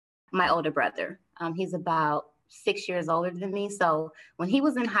my older brother. He's about 6 years older than me. So when he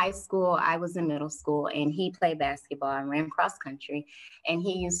was in high school, I was in middle school, and he played basketball and ran cross country. And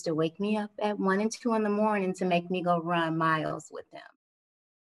he used to wake me up at 1 and 2 in the morning to make me go run miles with him.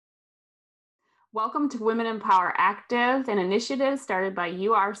 Welcome to Women Empower Active, an initiative started by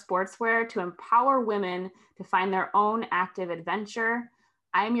UR Sportswear to empower women to find their own active adventure.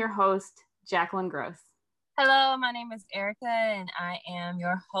 I am your host, Jacqueline Gross. Hello, my name is Erica, and I am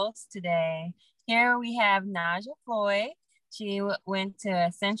your host today. Here we have Najah Floyd. She went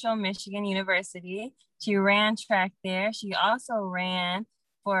to Central Michigan University. She ran track there. She also ran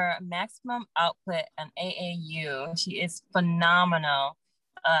for Maximum Output on AAU. She is phenomenal.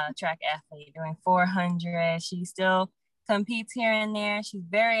 Track athlete doing 400. She still competes here and there. She's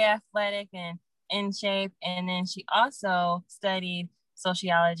very athletic and in shape. And then she also studied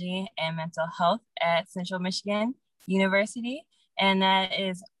sociology and mental health at Central Michigan University. And that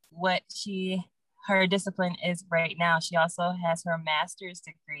is what her discipline is right now. She also has her master's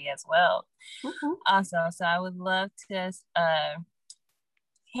degree as well. Also, so I would love to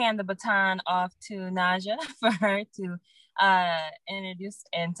hand the baton off to Najah for her to introduce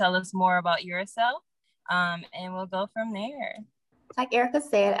and tell us more about yourself, and we'll go from there. Like Erica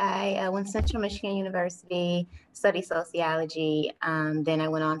said, I went to Central Michigan University, studied sociology. Then I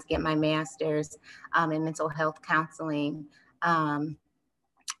went on to get my master's in mental health counseling.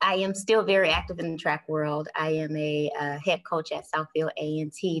 I am still very active in the track world. I am a head coach at Southfield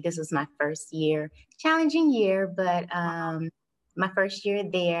A&T. This was my first year, challenging year, but my first year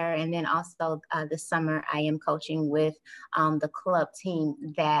there. And then also this summer, I am coaching with the club team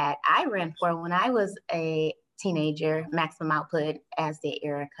that I ran for when I was a teenager, Maximum Output, as did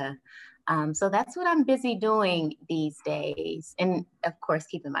Erica. So that's what I'm busy doing these days. And of course,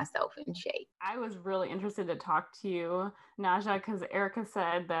 keeping myself in shape. I was really interested to talk to you, Najah, because Erica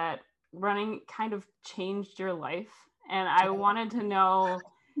said that running kind of changed your life. And I wanted to know,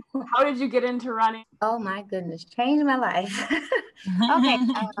 how did you get into running? Oh my goodness, changed my life. Okay.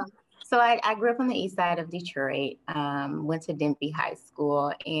 So I grew up on the east side of Detroit, went to Denby High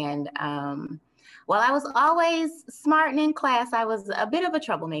School, and while I was always smart and in class, I was a bit of a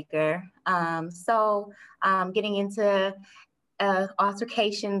troublemaker. So getting into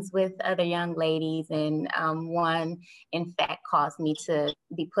altercations with other young ladies, and one, in fact, caused me to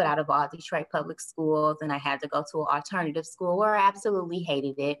be put out of all Detroit public schools, and I had to go to an alternative school where I absolutely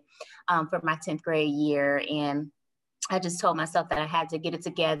hated it for my 10th grade year. And I just told myself that I had to get it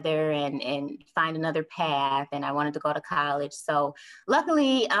together and find another path, and I wanted to go to college. So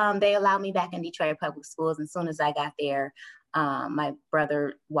luckily, they allowed me back in Detroit public schools. And as soon as I got there, my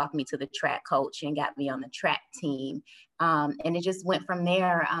brother walked me to the track coach and got me on the track team. And it just went from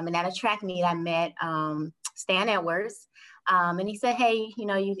there. And at a track meet, I met Stan Edwards. And he said, hey,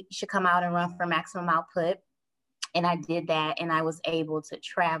 you should come out and run for Maximum Output. And I did that, and I was able to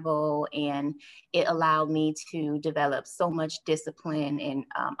travel, and it allowed me to develop so much discipline and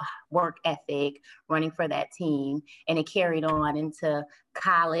work ethic running for that team. And it carried on into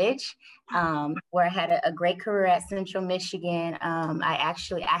college, where I had a great career at Central Michigan. I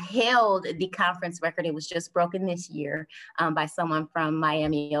held the conference record. It was just broken this year by someone from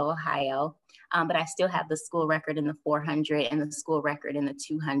Miami, Ohio. But I still have the school record in the 400 and the school record in the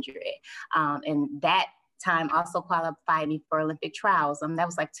 200. And that time also qualified me for Olympic trials. That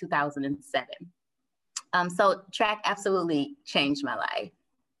was like 2007. So track absolutely changed my life.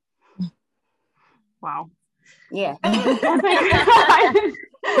 Wow. Yeah. It's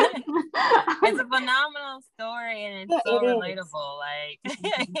a phenomenal story, and it's so relatable. Like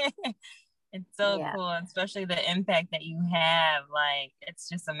it's so cool, especially the impact that you have. Like, it's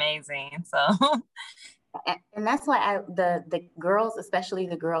just amazing. So and that's why the girls, especially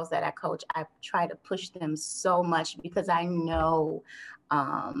the girls that I coach, I try to push them so much, because I know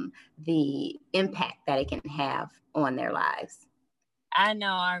the impact that it can have on their lives. I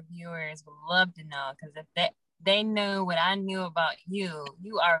know our viewers would love to know, because if they knew what I knew about you,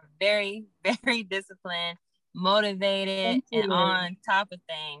 you are very, very disciplined, motivated, and on top of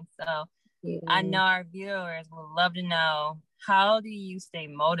things. So I know our viewers would love to know, how do you stay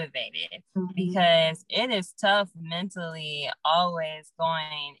motivated? Because it is tough mentally, always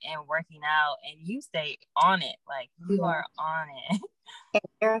going and working out, and you stay on it. Like, you are on it. And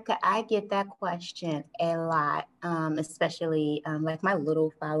Erica, I get that question a lot, especially like my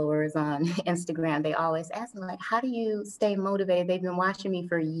little followers on Instagram. They always ask me, like, how do you stay motivated? They've been watching me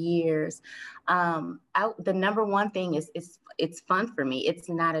for years. The number one thing is it's fun for me. It's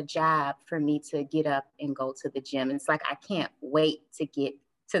not a job for me to get up and go to the gym. It's like I can't wait to get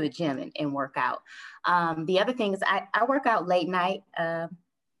to the gym and work out. The other thing is I work out late night.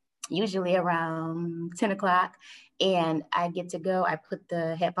 usually around 10 o'clock. And I get to go, I put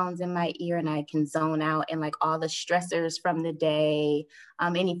the headphones in my ear and I can zone out, and like all the stressors from the day,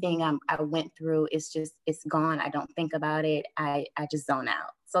 anything I went through, it's gone. I don't think about it. I just zone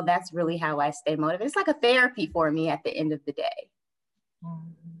out. So that's really how I stay motivated. It's like a therapy for me at the end of the day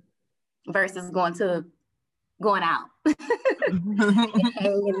versus going out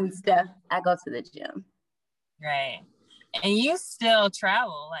hanging and stuff. I go to the gym. Right. And you still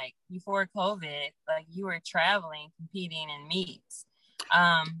travel, like before COVID, like you were traveling, competing in meets.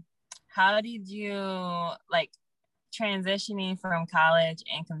 How did you like transitioning from college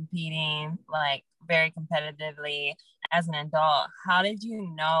and competing like very competitively as an adult? How did you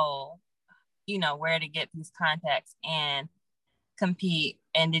know where to get these contacts and compete?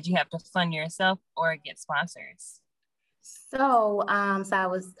 And did you have to fund yourself or get sponsors? So I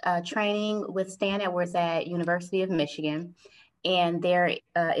was training with Stan Edwards at University of Michigan, and there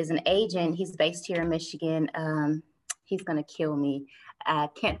is an agent. He's based here in Michigan. He's gonna kill me. I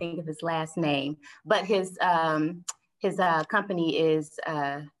can't think of his last name, but his company is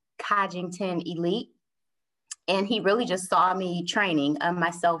Codgington Elite. And he really just saw me training,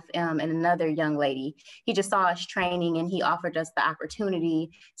 myself and another young lady. He just saw us training, and he offered us the opportunity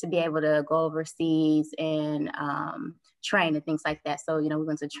to be able to go overseas and train and things like that. So, we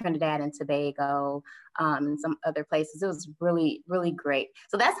went to Trinidad and Tobago and some other places. It was really, really great.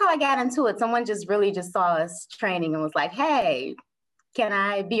 So that's how I got into it. Someone just really just saw us training and was like, hey, can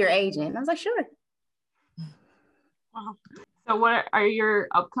I be your agent? And I was like, sure. Wow. So what are your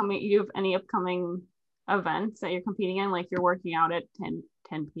you have any upcoming events that you're competing in? Like you're working out at 10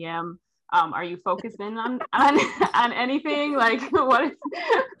 p.m. Are you focused in on anything? Like what?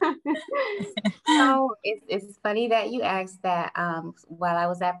 So it's funny that you asked that. While I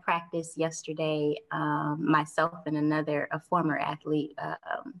was at practice yesterday, myself and a former athlete, a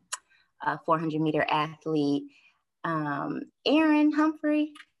 400-meter athlete, Erin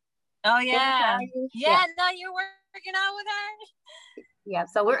Humphrey. Oh yeah. No, you're working out with her. Yeah,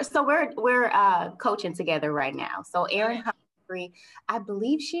 so we're coaching together right now. So Erin Humphrey, I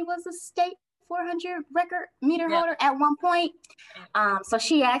believe she was a state 400 record meter holder at one point. So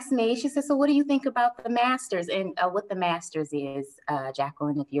she asked me, she said, so what do you think about the Masters? And what the Masters is,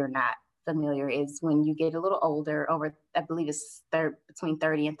 Jacqueline, if you're not familiar, is when you get a little older, over, I believe it's between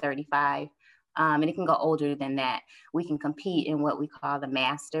 30 and 35. And it can go older than that. We can compete in what we call the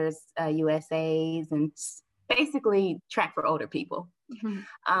Masters USAs, and basically track for older people.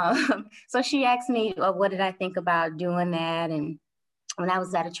 Mm-hmm. So she asked me, what did I think about doing that? And when I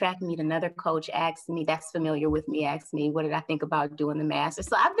was at a track meet, another coach asked me, that's familiar with me, asked me, what did I think about doing the Masters?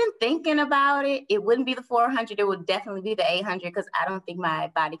 So I've been thinking about it. It wouldn't be the 400. It would definitely be the 800, because I don't think my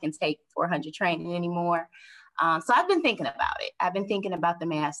body can take 400 training anymore. So I've been thinking about it. I've been thinking about the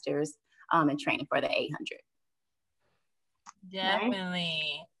Masters and training for the 800.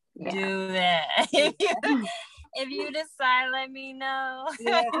 Definitely do that. If you decide, let me know.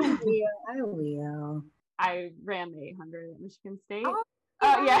 Yeah, I will. I ran the 800 at Michigan State. Oh,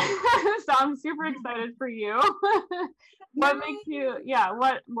 yeah. So I'm super excited for you. What makes you,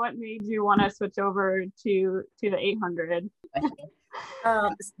 what made you want to switch over to the 800?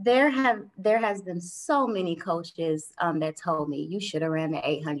 There has been so many coaches that told me, you should have ran the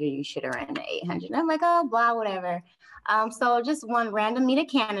 800, you should have ran the 800. And I'm like, oh, blah, whatever. So just one random meet at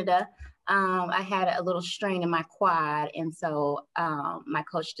Canada, I had a little strain in my quad. And so my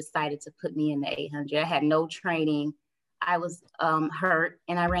coach decided to put me in the 800. I had no training. I was hurt,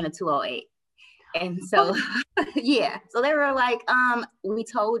 and I ran a 208. And so, so they were like, we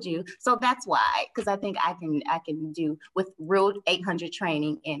told you. So that's why, because I think I can do with real 800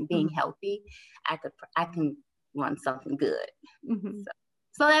 training and being healthy, I can run something good. Mm-hmm.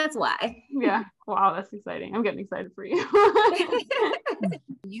 So that's why. Yeah. Wow, that's exciting. I'm getting excited for you.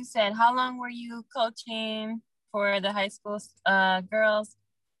 You said, how long were you coaching for the high school girls?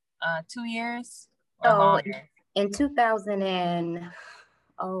 2 years or longer? In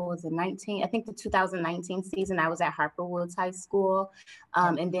 2019? I think the 2019 season, I was at Harper Woods High School.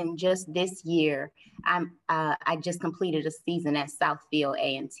 And then just this year, I just completed a season at Southfield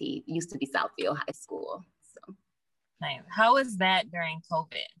A&T. It used to be Southfield High School. So. Nice. How was that during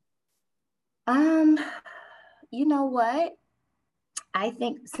COVID? You know what? I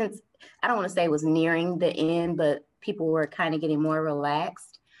think since, I don't want to say it was nearing the end, but people were kind of getting more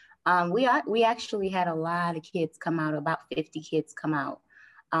relaxed. We actually had a lot of kids come out, about 50 kids come out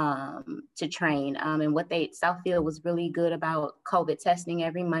to train. And Southfield was really good about COVID testing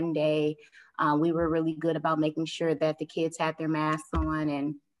every Monday. We were really good about making sure that the kids had their masks on.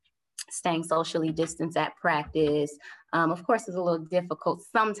 And staying socially distanced at practice. Of course, it's a little difficult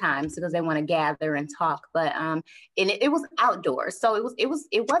sometimes because they want to gather and talk, but it was outdoors, so it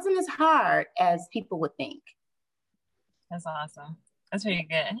wasn't as hard as people would think. That's awesome. That's pretty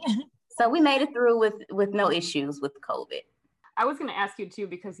good. So we made it through with no issues with COVID. I was going to ask you too,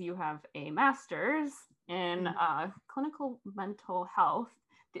 because you have a master's in clinical mental health.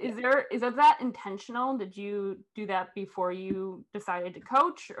 Is that intentional? Did you do that before you decided to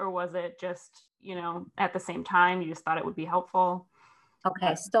coach, or was it just, at the same time, you just thought it would be helpful?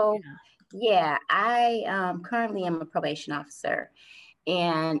 Okay, so yeah, I currently am a probation officer,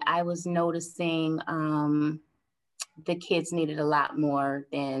 and I was noticing the kids needed a lot more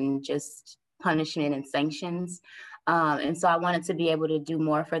than just punishment and sanctions. And so I wanted to be able to do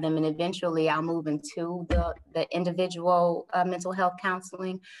more for them. And eventually I'll move into the individual mental health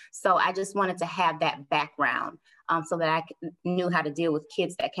counseling. So I just wanted to have that background so that I knew how to deal with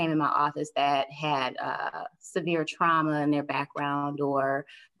kids that came in my office that had severe trauma in their background, or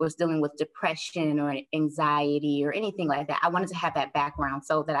was dealing with depression or anxiety or anything like that. I wanted to have that background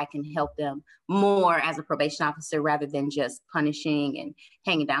so that I can help them more as a probation officer rather than just punishing and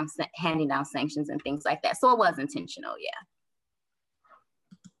handing down sanctions and things like that. So it was intentional, yeah.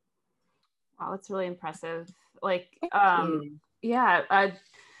 Wow, that's really impressive.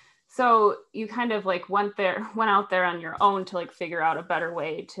 So you kind of went out there on your own to figure out a better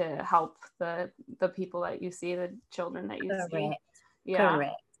way to help the people that you see, the children that you see. Yeah.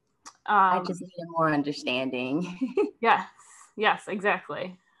 Correct. I just needed more understanding. Yes,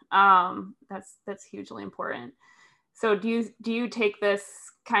 exactly. That's hugely important. So do you take this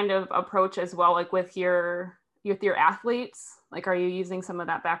kind of approach as well, with your athletes? Are you using some of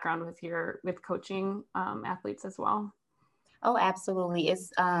that background with coaching athletes as well? Oh, absolutely.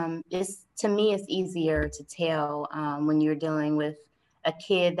 It's to me, it's easier to tell when you're dealing with a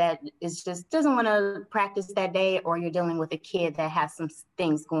kid that just doesn't want to practice that day, or you're dealing with a kid that has some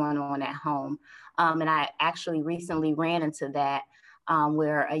things going on at home. And I actually recently ran into that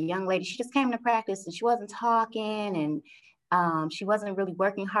where a young lady, she just came to practice and she wasn't talking, and she wasn't really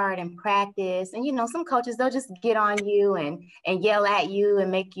working hard in practice. And, some coaches, they'll just get on you and yell at you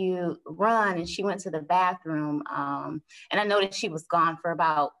and make you run. And she went to the bathroom. And I noticed she was gone for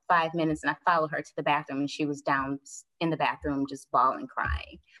about 5 minutes, and I followed her to the bathroom, and she was down in the bathroom just bawling,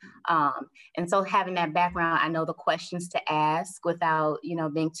 crying. And so having that background, I know the questions to ask without,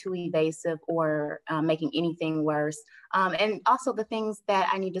 being too evasive or making anything worse. And also the things that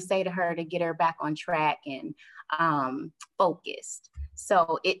I need to say to her to get her back on track and focused.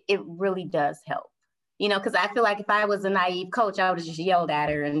 So it really does help, because I feel like if I was a naive coach, I would have just yelled at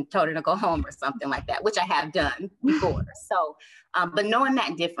her and told her to go home or something like that, which I have done before. So, but knowing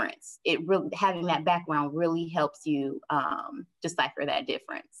that difference, having that background really helps you decipher that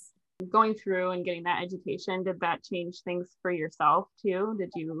difference. Going through and getting that education, did that change things for yourself too?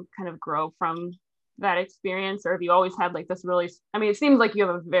 Did you kind of grow from that experience, or have you always had this really, it seems like you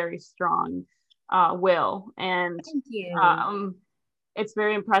have a very strong will, and thank you. It's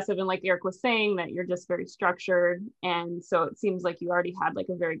very impressive. And like Eric was saying, that you're just very structured, and so it seems like you already had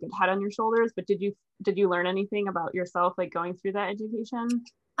a very good head on your shoulders. But did you learn anything about yourself going through that education? Did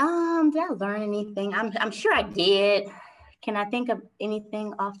I learn anything? I'm sure I did. Can I think of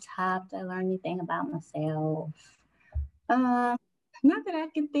anything off top? Did I learn anything about myself? Not that I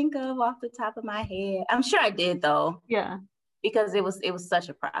can think of off the top of my head. I'm sure I did though. Yeah. Because it was such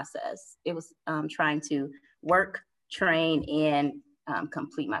a process. It was trying to work, train, and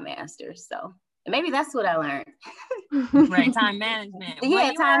complete my master's. So maybe that's what I learned. Right, time management.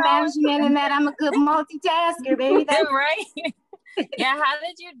 Yeah, time management, and that I'm a good multitasker, baby. That's right. Yeah, how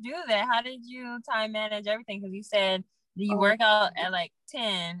did you do that? How did you time manage everything? Because you said you work out at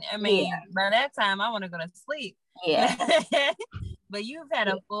 10. I mean, by that time I want to go to sleep. Yeah. But you've had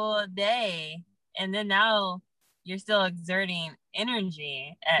a full day, and then now you're still exerting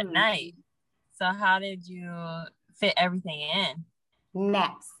energy at night. So how did you fit everything in?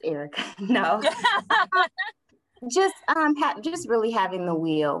 Naps, Erica. No. Just really having the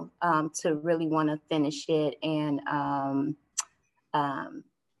will to really want to finish it and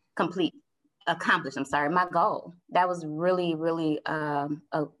accomplish my goal. That was really, really a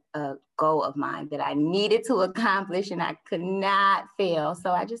goal of mine that I needed to accomplish, and I could not fail.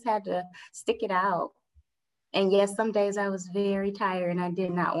 So I just had to stick it out. And yes, some days I was very tired and I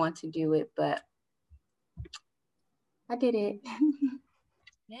did not want to do it, but I did it.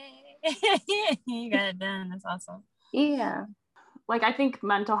 Yay. You got it done. That's awesome. Yeah. I think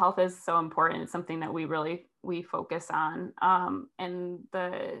mental health is so important. It's something that we focus on. And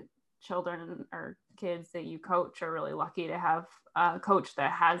the children or kids that you coach are really lucky to have a coach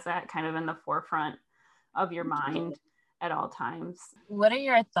that has that kind of in the forefront of your mind at all times. What are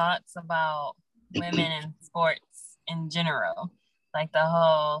your thoughts about women in sports in general, like the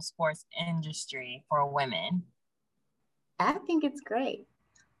whole sports industry for women? I think it's great.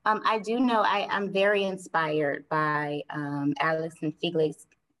 I do know I'm very inspired by Alison Felix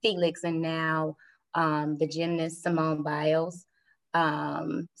and now the gymnast Simone Biles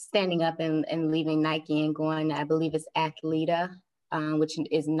standing up and leaving Nike and going, I believe it's Athleta, which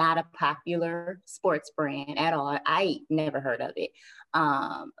is not a popular sports brand at all. I never heard of it.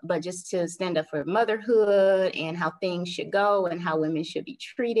 But just to stand up for motherhood and how things should go and how women should be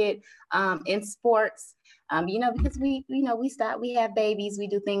treated in sports. Because we have babies, we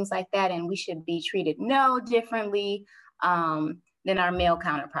do things like that, and we should be treated no differently than our male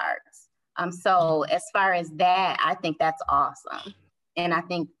counterparts. So as far as that, I think that's awesome. And I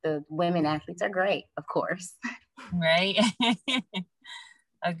think the women athletes are great, of course. Right?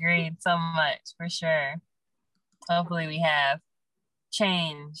 Agreed so much, for sure. Hopefully we have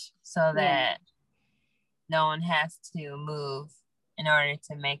change so that no one has to move in order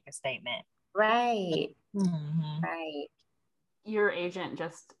to make a statement. Right. Mm-hmm. Right. Your agent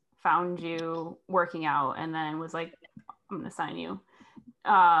just found you working out and then was like, I'm going to sign you.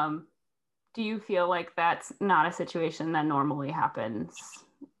 Do you feel like that's not a situation that normally happens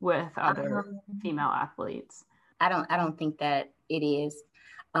with other female athletes? I don't think that it is.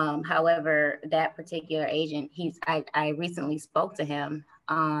 However, that particular agent, I recently spoke to him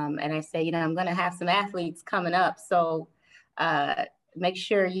and I said, I'm going to have some athletes coming up. So make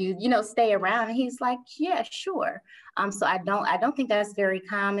sure you stay around. And he's like, yeah, sure. So I don't think that's very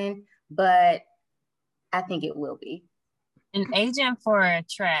common, but I think it will be. An agent for a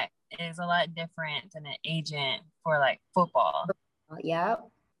track is a lot different than an agent for like football. Yeah.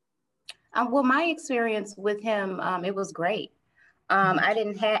 Well, my experience with him, it was great. I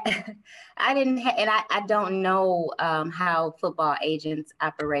didn't have, and I don't know how football agents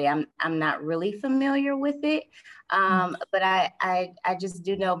operate. I'm not really familiar with it, but I just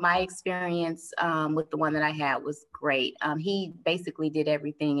do know my experience with the one that I had was great. He basically did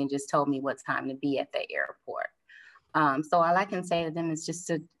everything and just told me what time to be at the airport. So all I can say to them is just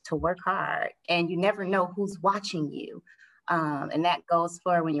to work hard, and you never know who's watching you. And that goes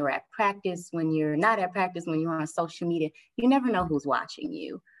for when you're at practice, when you're not at practice, when you're on social media, you never know who's watching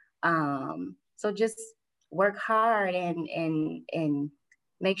you. So just work hard and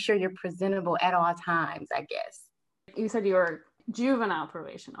make sure you're presentable at all times, I guess. You said you were a juvenile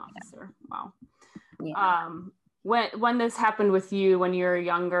probation officer. Wow. Yeah. When this happened with you when you were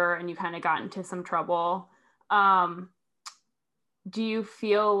younger and you kind of got into some trouble, do you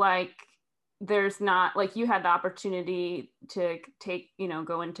feel like there's not, like, you had the opportunity to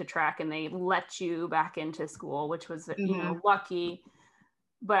go into track and they let you back into school, which was, lucky,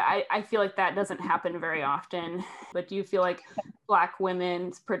 but I feel like that doesn't happen very often. But do you feel like Black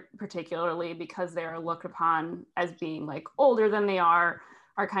women, particularly because they're looked upon as being like older than they are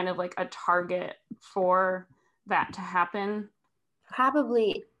kind of like a target for that to happen?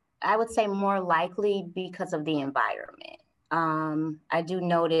 Probably, I would say more likely because of the environment. I do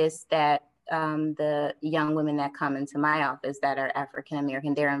notice that the young women that come into my office that are African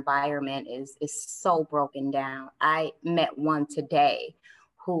American, their environment is so broken down. I met one today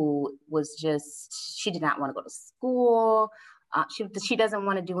who was she did not want to go to school. She doesn't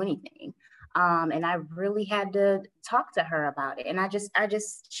want to do anything. And I really had to talk to her about it. And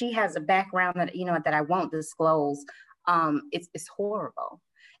she has a background that, that I won't disclose. It's horrible.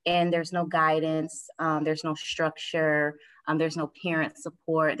 And there's no guidance. There's no structure. There's no parent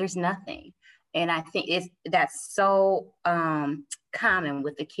support. There's nothing. And I think that's so common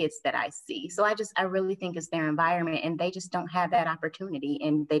with the kids that I see. So I really think it's their environment, and they just don't have that opportunity,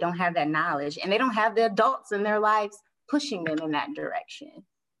 and they don't have that knowledge, and they don't have the adults in their lives pushing them in that direction.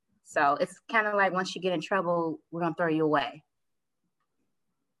 So it's kind of like, once you get in trouble, we're going to throw you away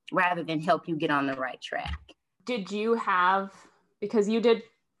rather than help you get on the right track. Did you have, because you did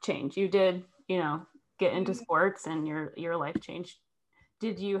change, you did, get into sports and your life changed.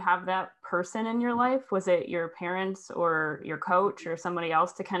 Did you have that person in your life? Was it your parents or your coach or somebody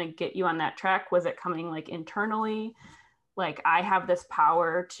else to kind of get you on that track? Was it coming like internally? Like, I have this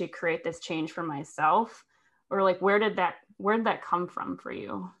power to create this change for myself? Or like, where did that come from for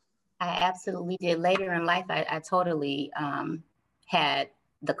you? I absolutely did. Later in life, I totally had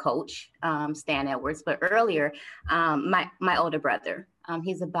the coach, Stan Edwards, but earlier, my older brother,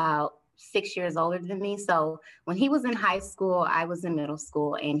 he's about 6 years older than me. So when he was in high school, I was in middle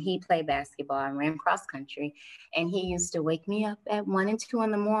school, and he played basketball and ran cross country. And he used to wake me up at 1 and 2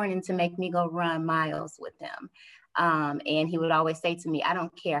 in the morning to make me go run miles with him. And he would always say to me, I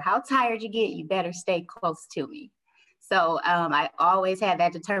don't care how tired you get, you better stay close to me. So I always had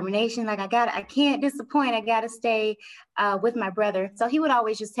that determination, like I can't disappoint. I got to stay with my brother. So he would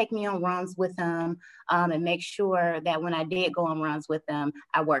always just take me on runs with him, and make sure that when I did go on runs with him,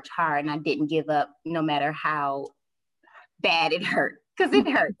 I worked hard and I didn't give up, no matter how bad it hurt, because it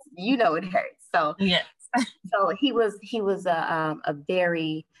hurts. It hurts. So yes. So he was a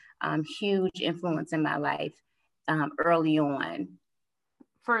very huge influence in my life early on.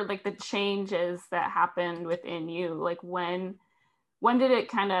 For like the changes that happened within you, like when did it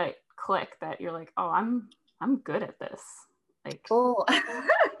kind of click that you're like, oh, I'm good at this? Like, oh,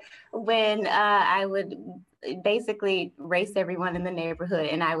 when I would basically race everyone in the neighborhood,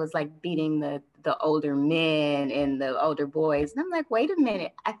 and I was like beating the older men and the older boys, and I'm like, wait a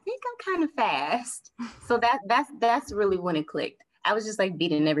minute, I think I'm kind of fast. So that's really when it clicked. I was just like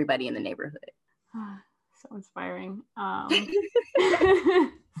beating everybody in the neighborhood. So inspiring.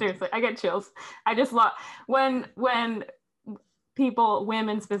 Seriously, I get chills. I just love when people,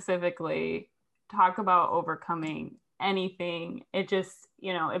 women specifically, talk about overcoming anything. It just,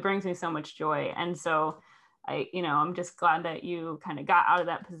 it brings me so much joy. And so I'm just glad that you kind of got out of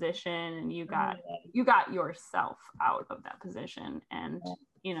that position, and you got yourself out of that position, and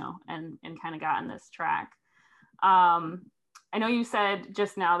and kind of got in this track. I know you said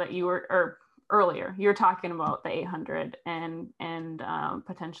just now that you were, or earlier, you're talking about the 800 and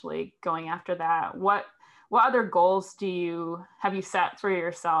potentially going after that. What other goals have you set for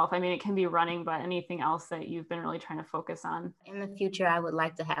yourself? I mean, it can be running, but anything else that you've been really trying to focus on? In the future, I would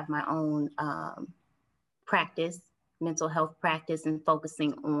like to have my own practice, mental health practice, and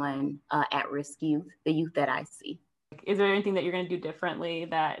focusing on at-risk youth, the youth that I see. Is there anything that you're going to do differently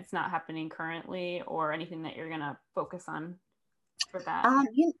that it's not happening currently, or anything that you're going to focus on for that?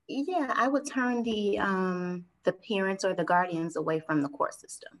 Yeah, I would turn the parents or the guardians away from the court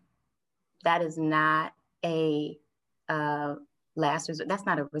system. That is not a last resort. That's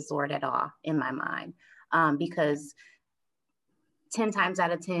not a resort at all in my mind, because 10 times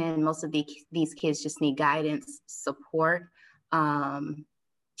out of 10, most of these kids just need guidance, support, and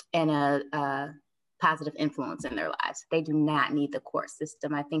a positive influence in their lives. They do not need the court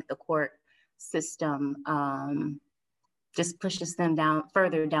system. I think the court system just pushes them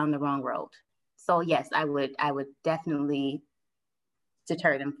further down the wrong road. So yes, I would definitely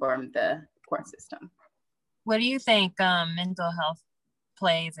deter them from the court system. What do you think mental health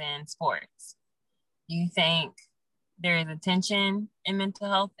plays in sports? Do you think there is attention in mental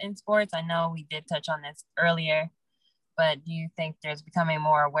health in sports? I know we did touch on this earlier, but do you think there's becoming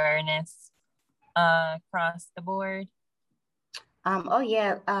more awareness across the board? Oh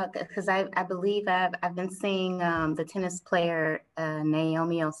yeah, because I believe I've been seeing the tennis player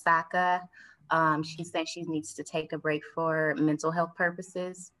Naomi Osaka. She said she needs to take a break for mental health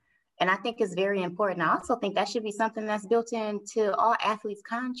purposes, and I think it's very important. I also think that should be something that's built into all athletes'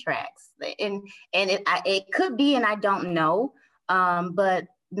 contracts, and it could be, and I don't know, but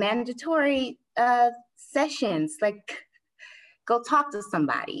mandatory sessions, like go talk to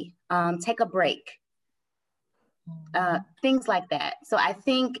somebody, take a break. Things like that. So I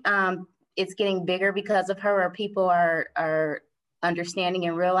think it's getting bigger because of her, or people are understanding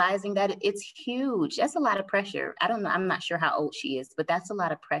and realizing that it's huge. That's a lot of pressure. I don't know. I'm not sure how old she is, but that's a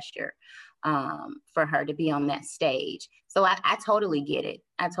lot of pressure for her to be on that stage. So I totally get it.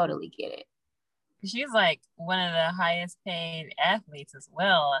 I totally get it. She's like one of the highest paid athletes as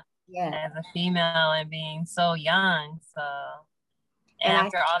well, as a female and being so young. So, and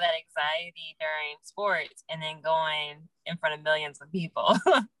after all that anxiety during sports and then going in front of millions of people.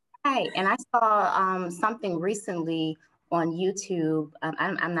 Right. And I saw something recently on YouTube.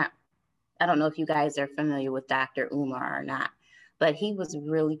 I don't know if you guys are familiar with Dr. Umar or not, but he was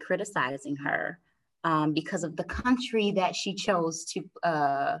really criticizing her because of the country that she chose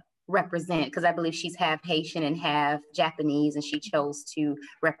to represent, because I believe she's half Haitian and half Japanese, and she chose to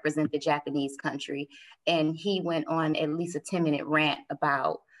represent the Japanese country. And he went on at least a 10-minute rant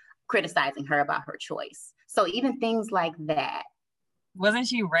about criticizing her about her choice. So even things like that. Wasn't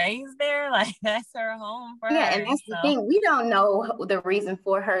she raised there? Like, that's her home for her. Yeah, and that's the thing. We don't know the reason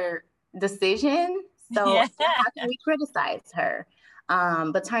for her decision. So how can we criticize her?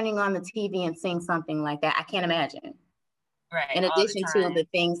 But turning on the TV and seeing something like that, I can't imagine. Right. In addition to the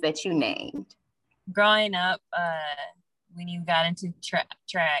things that you named. Growing up, when you got into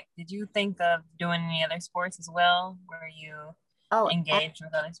track, did you think of doing any other sports as well? Were you engaged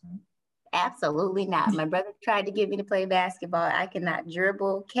with other sports? Absolutely not. My brother tried to get me to play basketball. I cannot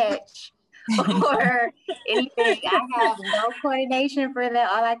dribble, catch, or anything. I have no coordination for that.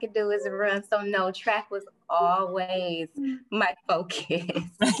 All I could do is run. So no, track was always my focus.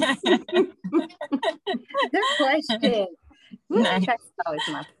 Good question. Nice. Track is always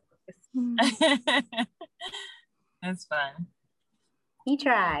my focus. That's fun. He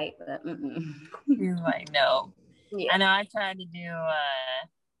tried, but He's like, no. yeah. I know I tried to do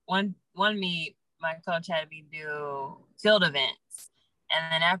one meet, my coach had me do field events.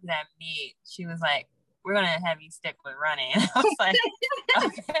 And then after that meet, she was like, we're gonna have you stick with running. And I was like,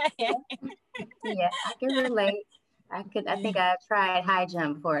 okay. Yeah, I can relate. I think I tried high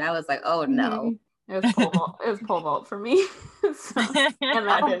jump before and I was like, oh no. It was pole vault. It was pole vault for me. So, and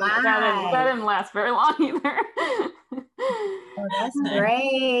that didn't last very long either. Oh, that's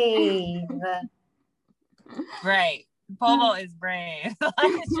brave. Right. Pole vault is brave.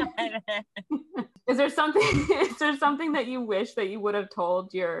 Is there something that you wish that you would have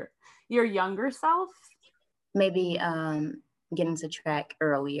told your younger self? Maybe get into track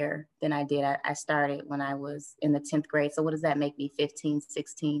earlier than I did. I started when I was in the 10th grade. So what does that make me? 15,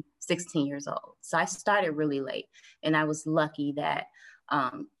 16 years old. So I started really late, and I was lucky that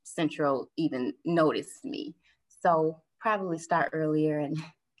Central even noticed me. So probably start earlier and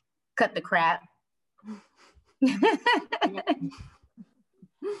cut the crap.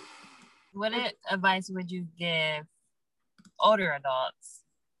 What advice would you give older adults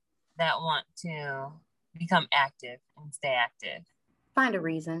that want to become active and stay active? Find a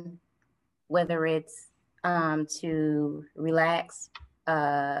reason, whether it's to relax,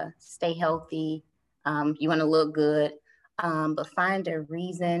 stay healthy, you want to look good, but find a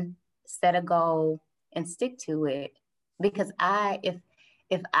reason, set a goal, and stick to it. Because if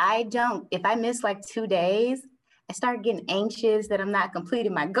I miss like 2 days, I start getting anxious that I'm not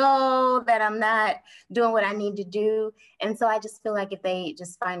completing my goal, that I'm not doing what I need to do. And so I just feel like if they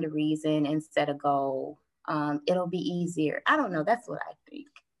just find a reason and set a goal, it'll be easier. I don't know. That's what I think.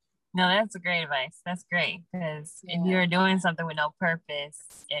 No, that's a great advice. That's great, because if you're doing something with no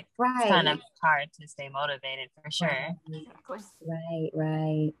purpose, it's kind of hard to stay motivated for sure. Exactly.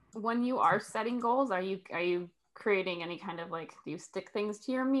 Right. When you are setting goals, are you creating any kind of like, do you stick things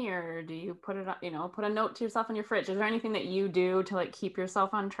to your mirror? Do you put it up, put a note to yourself on your fridge? Is there anything that you do to like keep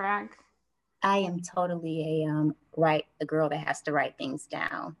yourself on track? I am totally a girl that has to write things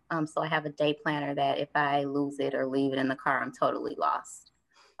down. So I have a day planner that if I lose it or leave it in the car, I'm totally lost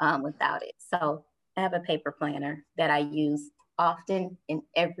without it. So I have a paper planner that I use often and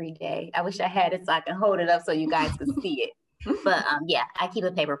every day. I wish I had it so I can hold it up so you guys could see it. But yeah, I keep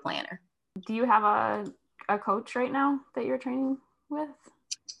a paper planner. Do you have a coach right now that you're training with?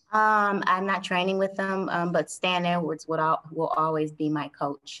 I'm not training with them, but Stan Edwards will always be my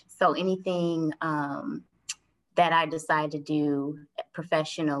coach. So anything that I decide to do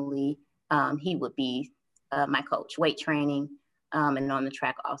professionally, he would be my coach. Weight training and on the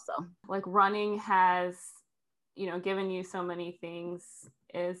track also. Like running has, given you so many things.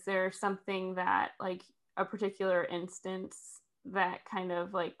 Is there something that like a particular instance that kind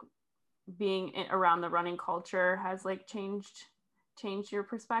of like being around the running culture has like changed your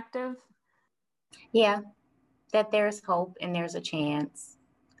perspective? Yeah, that there's hope and there's a chance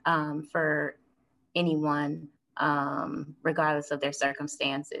for anyone, regardless of their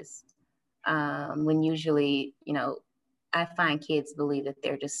circumstances. When usually, I find kids believe that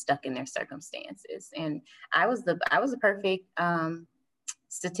they're just stuck in their circumstances. And I was a perfect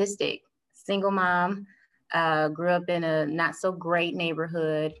statistic. Single mom, grew up in a not so great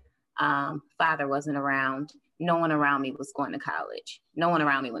neighborhood. Father wasn't around. No one around me was going to college. No one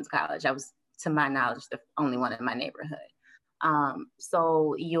around me went to college. I was, to my knowledge, the only one in my neighborhood.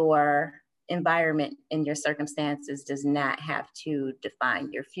 So your environment and your circumstances does not have to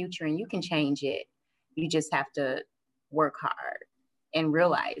define your future, and you can change it. You just have to work hard and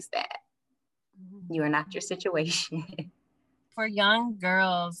realize that you are not your situation. For young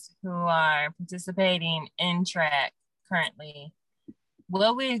girls who are participating in track currently,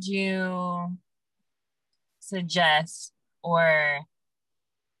 what would you suggest or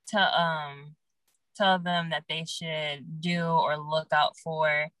tell them that they should do or look out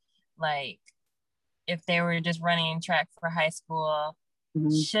for, like if they were just running track for high school?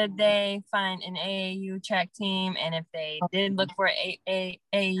 Mm-hmm. Should they find an AAU track team? And if they did look for a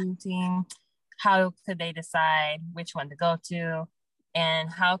AAU team, how could they decide which one to go to? And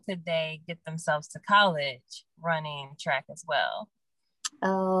how could they get themselves to college running track as well?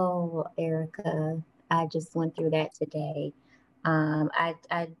 Oh, Erica, I just went through that today. I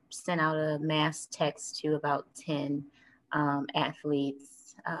sent out a mass text to about 10 athletes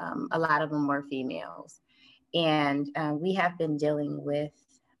A lot of them were females. And we have been dealing with,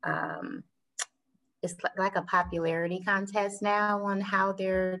 it's like a popularity contest now on how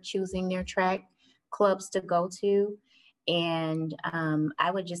they're choosing their track clubs to go to. And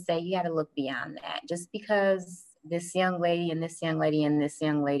I would just say you got to look beyond that. Just because this young lady and this young lady and this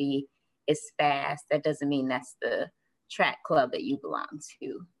young lady is fast, that doesn't mean that's the track club that you belong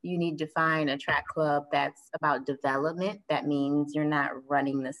to. You need to find a track club that's about development. That means you're not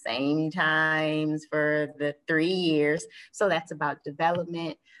running the same times for the 3 years. So that's about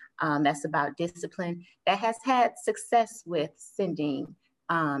development. That's about discipline. That has had success with sending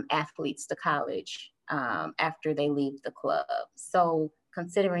athletes to college after they leave the club. So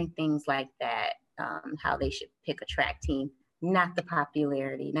considering things like that, how they should pick a track team, not the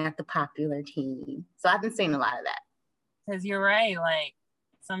popularity, not the popular team. So I've been seeing a lot of that. Because you're right, like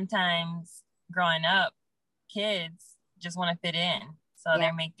sometimes growing up, kids just want to fit in. So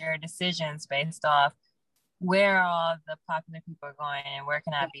they make their decisions based off where all the popular people are going and where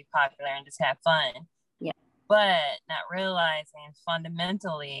can I be popular and just have fun. Yeah. But not realizing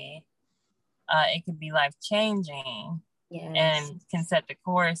fundamentally it could be life changing and can set the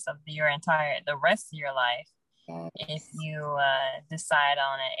course of the rest of your life if you decide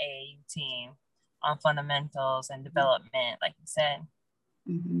on an AAU team on fundamentals and development, like you said.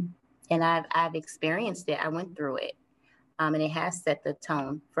 Mm-hmm. And I've experienced it. I went through it, and it has set the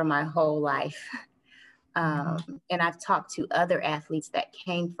tone for my whole life. And I've talked to other athletes that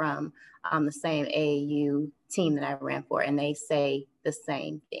came from the same AAU team that I ran for, and they say the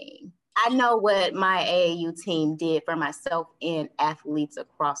same thing. I know what my AAU team did for myself and athletes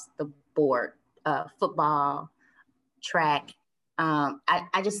across the board, football, track.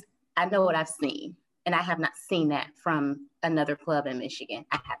 I know what I've seen, and I have not seen that from another club in Michigan.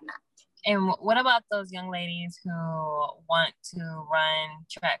 I have not. And what about those young ladies who want to run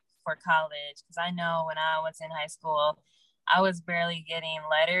track for college? Because I know when I was in high school, I was barely getting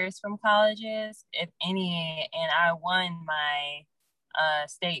letters from colleges, if any, and I won my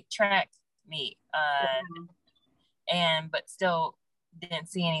state track meet, but still didn't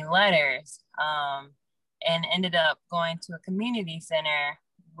see any letters, and ended up going to a community center,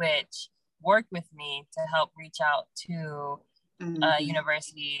 which worked with me to help reach out to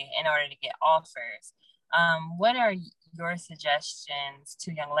university in order to get offers. What are your suggestions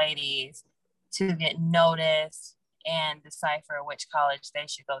to young ladies to get noticed and decipher which college they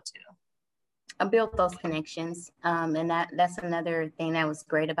should go to? I built those connections. And that's another thing that was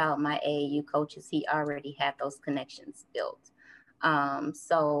great about my AAU coach is he already had those connections built.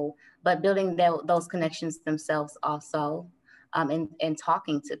 But building those connections themselves also, and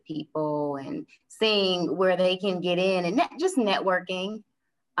talking to people and seeing where they can get in and just networking.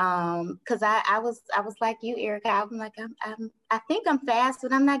 Cause I was like you, Erica, I'm like, I think I'm fast,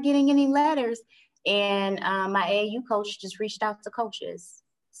 but I'm not getting any letters. And my AAU coach just reached out to coaches.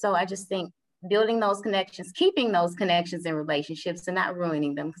 So I just think building those connections, keeping those connections and relationships and not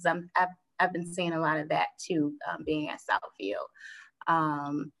ruining them. Cause I've been seeing a lot of that too, being at Southfield.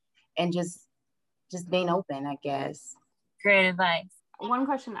 And just being open, I guess. Great advice. One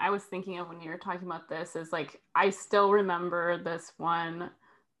question I was thinking of when you were talking about this is like, I still remember this one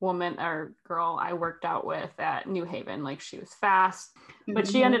woman or girl I worked out with at New Haven. Like she was fast, but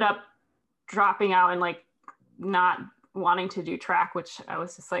she ended up dropping out and like not wanting to do track, which I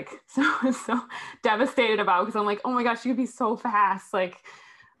was just like so devastated about because I'm like, oh my gosh, you could be so fast. Like,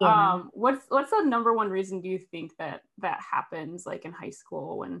 what's the number one reason do you think that happens like in high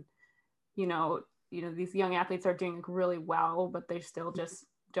school when, you know, these young athletes are doing really well, but they still just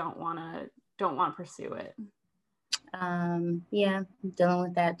don't want to pursue it? Yeah, I'm dealing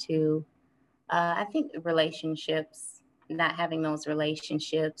with that too. I think relationships, not having those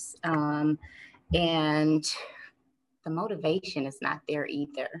relationships, and the motivation is not there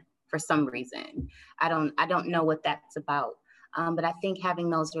either for some reason. I don't know what that's about. But I think having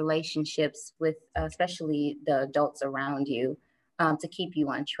those relationships with, especially the adults around you, to keep you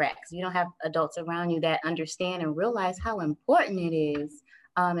on track. So you don't have adults around you that understand and realize how important it is,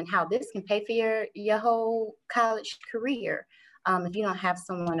 and how this can pay for your whole college career. If you don't have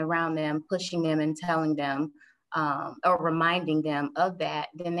someone around them pushing them and telling them, or reminding them of that,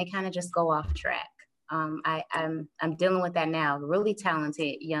 then they kind of just go off track. I'm dealing with that now. Really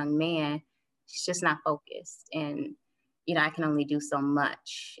talented young man, he's just not focused, and I can only do so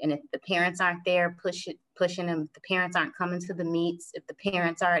much. And if the parents aren't there pushing them, if the parents aren't coming to the meets, if the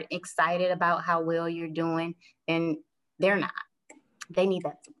parents aren't excited about how well you're doing, then they're not. They need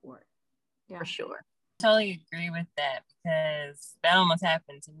that support, for sure. Totally agree with that because that almost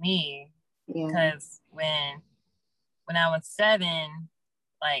happened to me. Because when I was 7,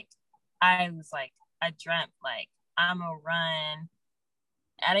 Like, I dreamt like I'm gonna run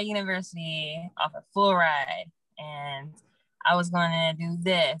at a university off a full ride, and I was going to do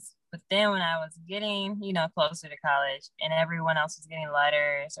this. But then when I was getting, closer to college, and everyone else was getting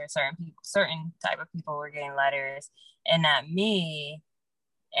letters, or certain type of people were getting letters, and not me,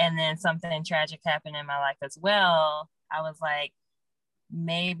 and then something tragic happened in my life as well, I was like,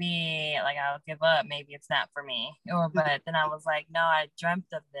 maybe like I'll give up. Maybe it's not for me. But then I was like, no, I dreamt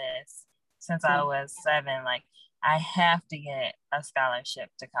of this since I was 7. Like, I have to get a scholarship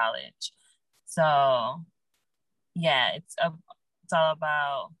to college. So yeah, it's all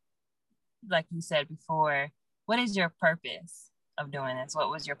about, like you said before, what is your purpose of doing this? What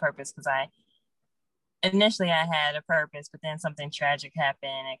was your purpose? Because initially I had a purpose, but then something tragic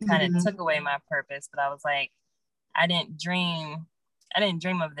happened. It kind of took away my purpose, but I was like, I didn't dream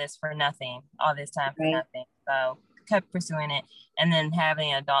of this for nothing, all this time for nothing. So kept pursuing it, and then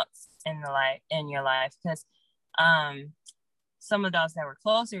having adults in your life, because some adults that were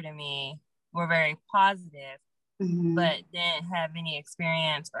closer to me were very positive, but didn't have any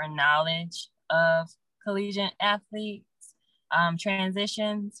experience or knowledge of collegiate athletes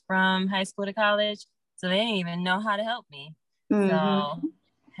transitions from high school to college. So they didn't even know how to help me. So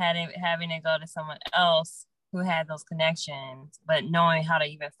having to go to someone else who had those connections, but knowing how to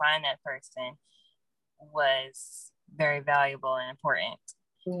even find that person was very valuable and important.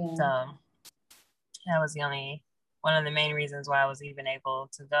 So that was one of the main reasons why I was even able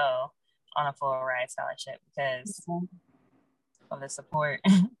to go on a full ride scholarship, because of the support.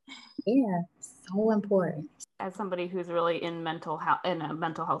 Yeah, so important. As somebody who's really in a mental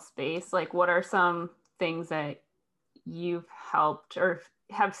health space, like, what are some things that you've helped or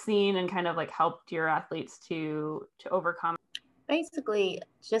have seen and kind of like helped your athletes to overcome? Basically,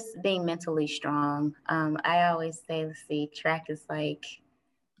 just being mentally strong. I always say, let's see, track is like,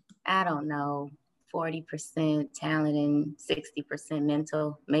 I don't know, 40% talent and 60%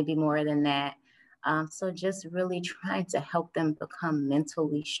 mental, maybe more than that. So just really trying to help them become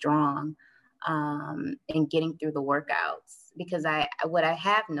mentally strong and getting through the workouts. Because what I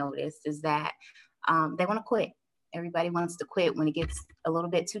have noticed is that they want to quit. Everybody wants to quit when it gets a little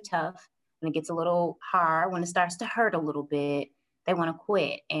bit too tough, when it gets a little hard, when it starts to hurt a little bit, they want to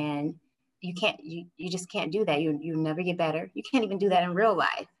quit. And you just can't do that. You never get better. You can't even do that in real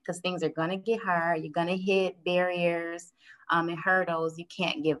life, because things are going to get hard. You're going to hit barriers and hurdles. You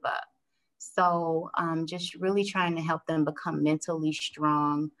can't give up. So just really trying to help them become mentally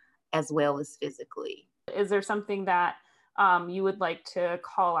strong as well as physically. Is there something that you would like to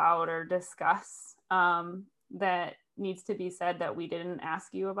call out or discuss that needs to be said that we didn't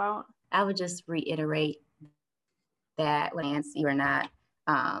ask you about? I would just reiterate that, Lance, you are not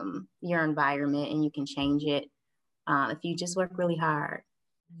your environment, and you can change it if you just work really hard.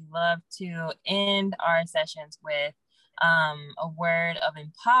 We love to end our sessions with a word of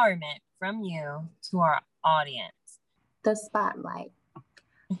empowerment from you to our audience. The spotlight.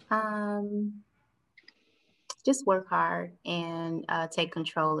 Just work hard and take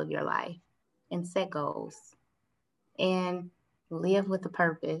control of your life and set goals and live with a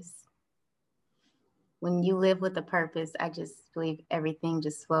purpose. When you live with a purpose, I just believe everything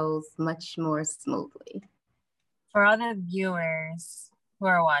just flows much more smoothly. For all the viewers who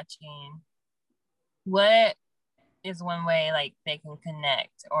are watching, what is one way like they can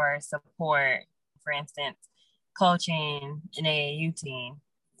connect or support, for instance, coaching an AAU team?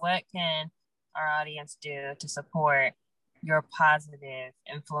 What can our audience do to support your positive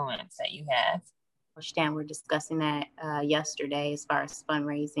influence that you have? Stan, we're discussing that yesterday as far as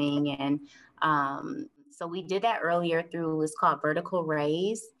fundraising. And so we did that earlier through, it's called Vertical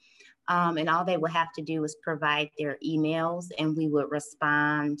Raise. And all they would have to do is provide their emails, and we would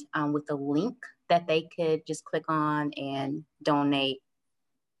respond with a link that they could just click on and donate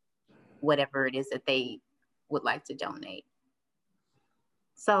whatever it is that they would like to donate.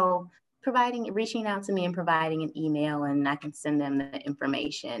 So reaching out to me and providing an email, and I can send them the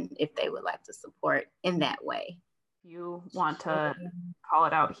information if they would like to support in that way. You want to call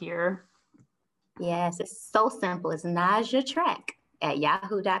it out here? Yes, it's so simple. It's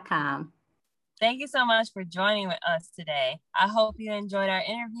najahtrack@yahoo.com. Thank you so much for joining with us today. I hope you enjoyed our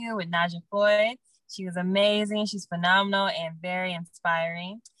interview with Najah Floyd. She was amazing. She's phenomenal and very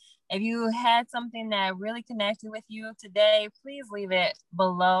inspiring. If you had something that really connected with you today, please leave it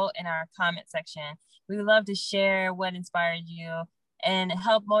below in our comment section. We would love to share what inspired you and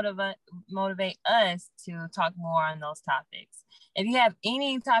help motivate us to talk more on those topics. If you have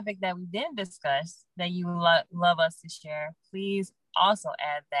any topic that we didn't discuss that you would love us to share, please also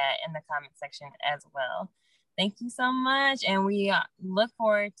add that in the comment section as well. Thank you so much. And we look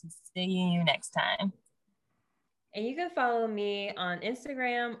forward to seeing you next time. And you can follow me on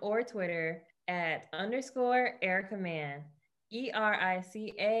Instagram or Twitter at _Erica Mann,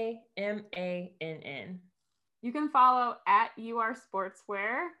 ERICAMANN. You can follow at UR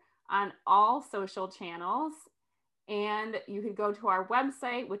Sportswear on all social channels. And you could go to our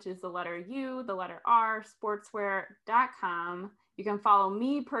website, which is the letter U, the letter R, sportswear.com. You can follow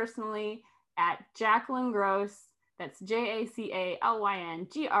me personally at Jacqueline Gross. That's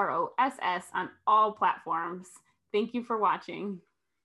JACALYNGROSS on all platforms. Thank you for watching.